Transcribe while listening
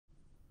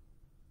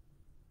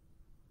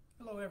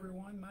Hello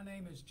everyone, my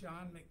name is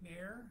John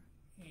McNair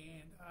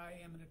and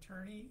I am an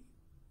attorney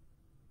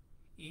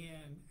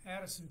in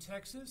Addison,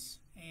 Texas,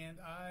 and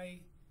I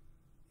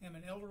am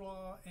an elder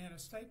law and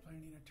estate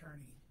planning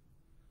attorney.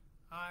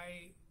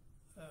 I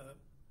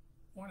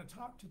want to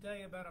talk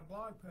today about a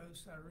blog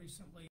post I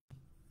recently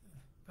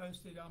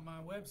posted on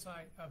my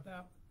website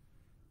about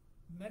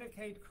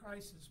Medicaid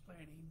crisis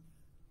planning,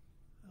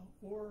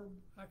 or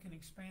I can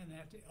expand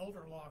that to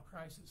elder law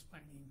crisis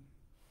planning.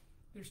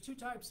 There's two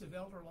types of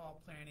elder law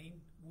planning.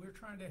 We're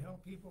trying to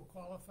help people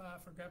qualify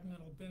for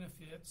governmental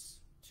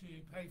benefits to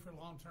pay for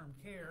long-term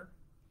care.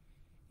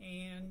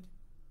 And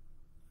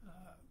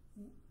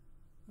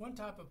one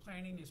type of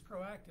planning is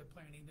proactive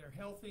planning. They're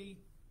healthy.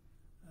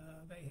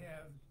 They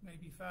have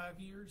maybe 5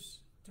 years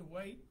to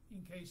wait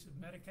in case of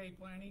Medicaid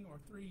planning, or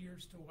 3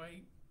 years to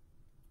wait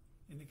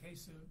in the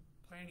case of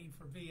planning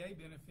for VA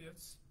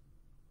benefits.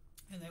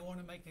 And they want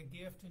to make a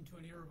gift into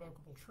an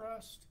irrevocable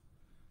trust,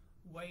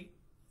 wait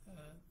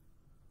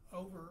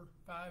over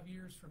 5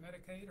 years for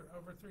Medicaid or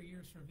over 3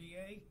 years for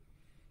VA,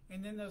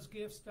 and then those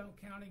gifts don't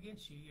count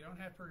against you. You don't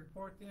have to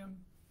report them,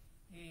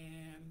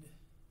 and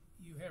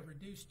you have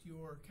reduced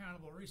your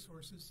accountable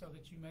resources so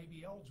that you may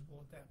be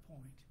eligible at that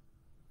point.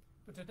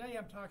 But today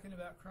I'm talking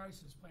about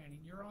crisis planning.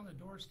 You're on the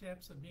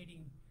doorsteps of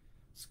needing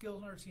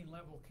skilled nursing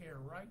level care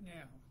right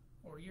now,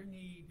 or you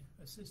need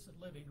assisted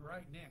living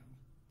right now.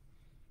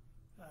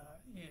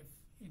 If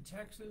in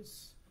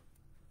Texas,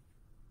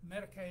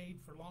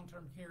 Medicaid for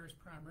long-term care is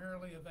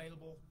primarily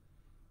available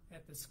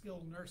at the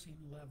skilled nursing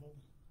level.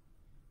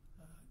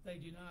 They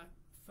do not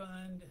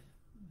fund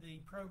the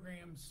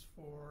programs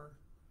for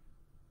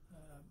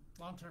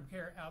long-term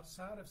care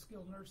outside of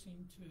skilled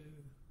nursing to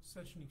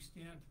such an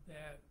extent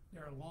that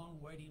there are long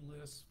waiting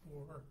lists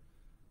for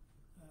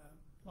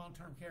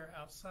long-term care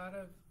outside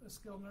of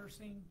skilled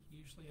nursing,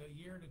 usually a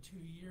year to 2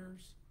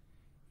 years,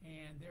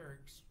 and there are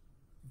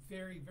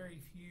very, very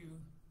few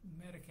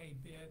Medicaid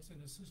beds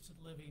in assisted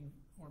living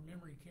or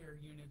memory care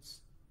units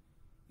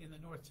in the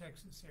North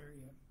Texas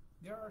area.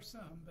 There are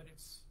some, but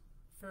it's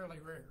fairly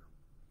rare.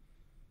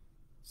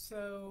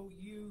 So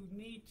you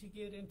need to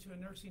get into a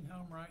nursing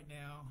home right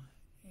now,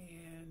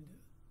 and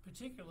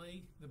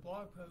particularly the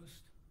blog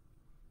post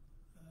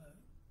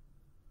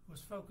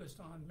was focused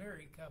on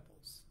married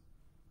couples.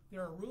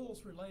 There are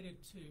rules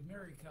related to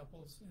married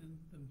couples in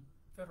the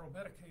federal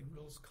Medicaid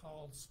rules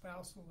called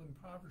spousal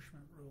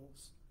impoverishment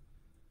rules.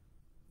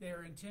 They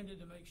are intended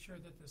to make sure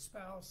that the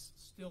spouse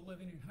still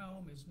living at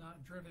home is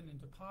not driven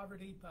into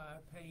poverty by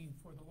paying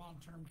for the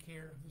long-term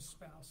care of the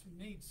spouse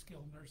who needs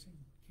skilled nursing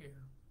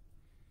care.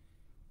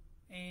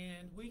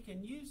 And we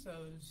can use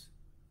those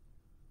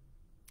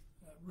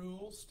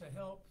rules to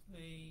help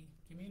the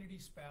community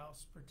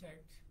spouse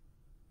protect,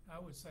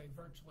 I would say,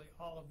 virtually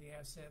all of the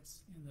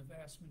assets in the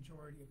vast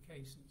majority of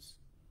cases.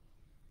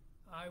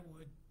 I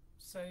would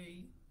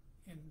say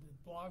in the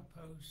blog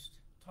post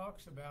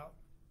talks about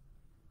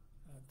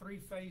 3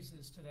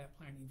 phases to that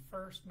planning.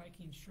 First,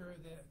 making sure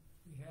that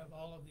we have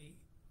all of the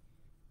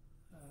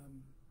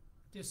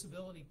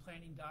disability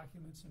planning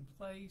documents in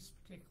place,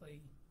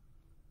 particularly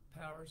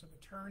powers of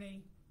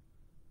attorney.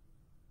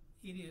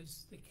 It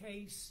is the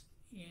case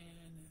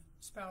in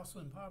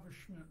spousal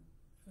impoverishment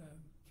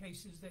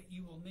cases that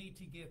you will need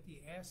to get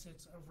the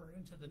assets over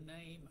into the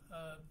name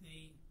of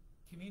the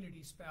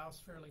community spouse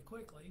fairly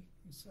quickly,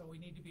 and so we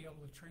need to be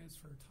able to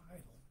transfer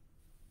title.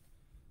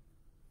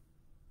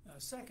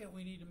 Second,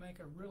 we need to make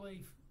a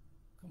really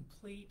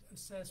complete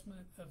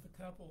assessment of the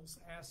couple's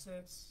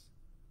assets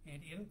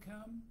and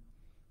income.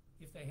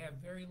 If they have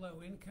very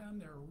low income,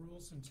 there are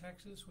rules in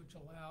Texas which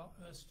allow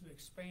us to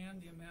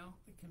expand the amount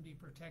that can be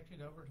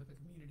protected over to the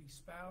community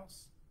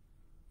spouse.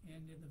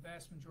 And in the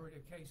vast majority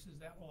of cases,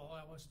 that will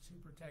allow us to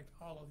protect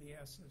all of the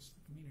assets of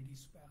the community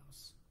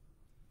spouse.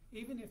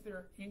 Even if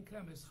their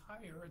income is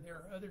higher, there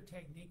are other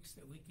techniques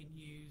that we can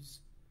use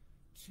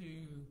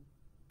to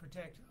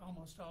protect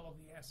almost all of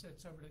the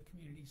assets over to the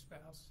community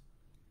spouse.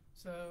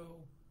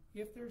 So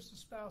if there's a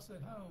spouse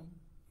at home,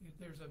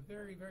 there's a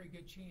very, very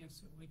good chance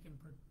that we can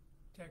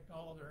protect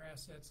all of their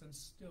assets and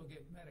still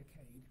get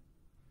Medicaid.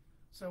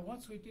 So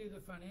once we do the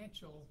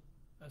financial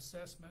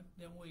assessment,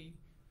 then we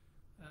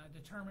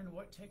determine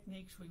what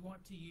techniques we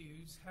want to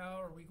use. How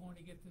are we going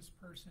to get this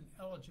person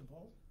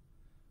eligible?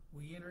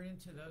 We enter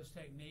into those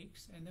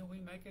techniques, and then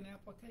we make an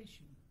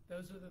application.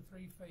 Those are the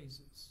 3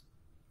 phases.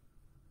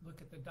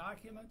 Look at the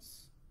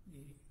documents,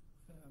 the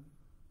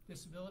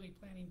disability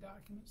planning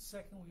documents.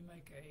 Second, we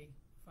make a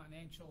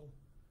financial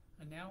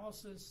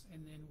analysis,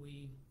 and then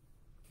we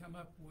come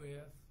up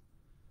with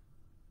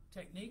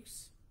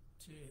techniques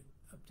to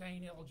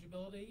obtain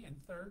eligibility. And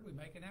third, we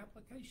make an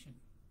application.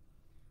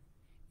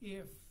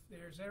 If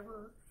there's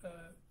ever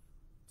a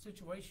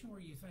situation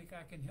where you think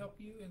I can help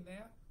you in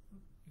that,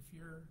 if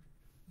you're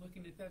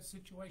looking at that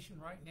situation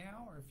right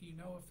now, or if you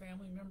know a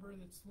family member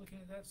that's looking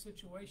at that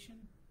situation,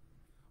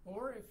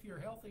 or if you're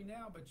healthy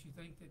now but you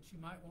think that you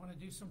might want to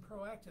do some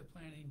proactive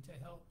planning to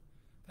help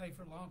pay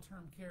for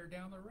long-term care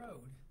down the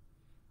road,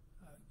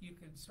 you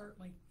can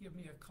certainly give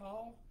me a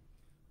call.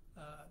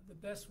 The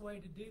best way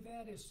to do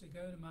that is to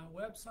go to my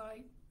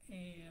website,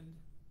 and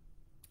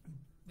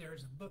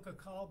there's a book a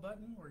call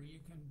button where you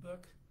can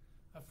book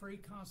a free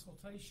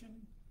consultation.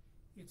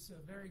 It's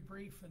a very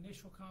brief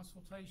initial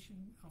consultation.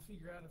 I'll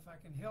figure out if I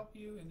can help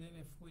you, and then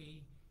if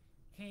we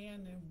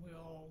can, then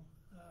we'll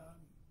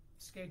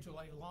schedule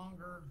a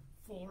longer,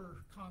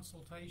 fuller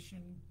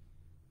consultation.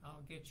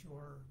 I'll get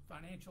your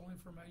financial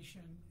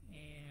information,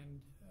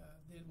 and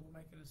then we'll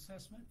make an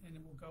assessment, and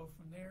then we'll go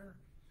from there.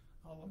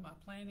 All of my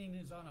planning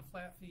is on a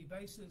flat fee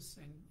basis,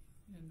 and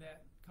in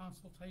that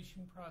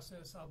consultation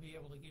process, I'll be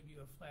able to give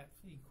you a flat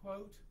fee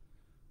quote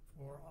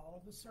for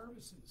all the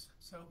services.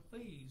 So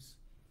please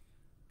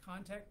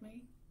contact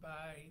me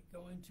by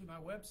going to my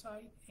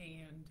website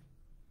and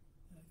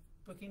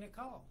booking a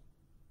call.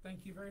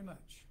 Thank you very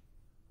much.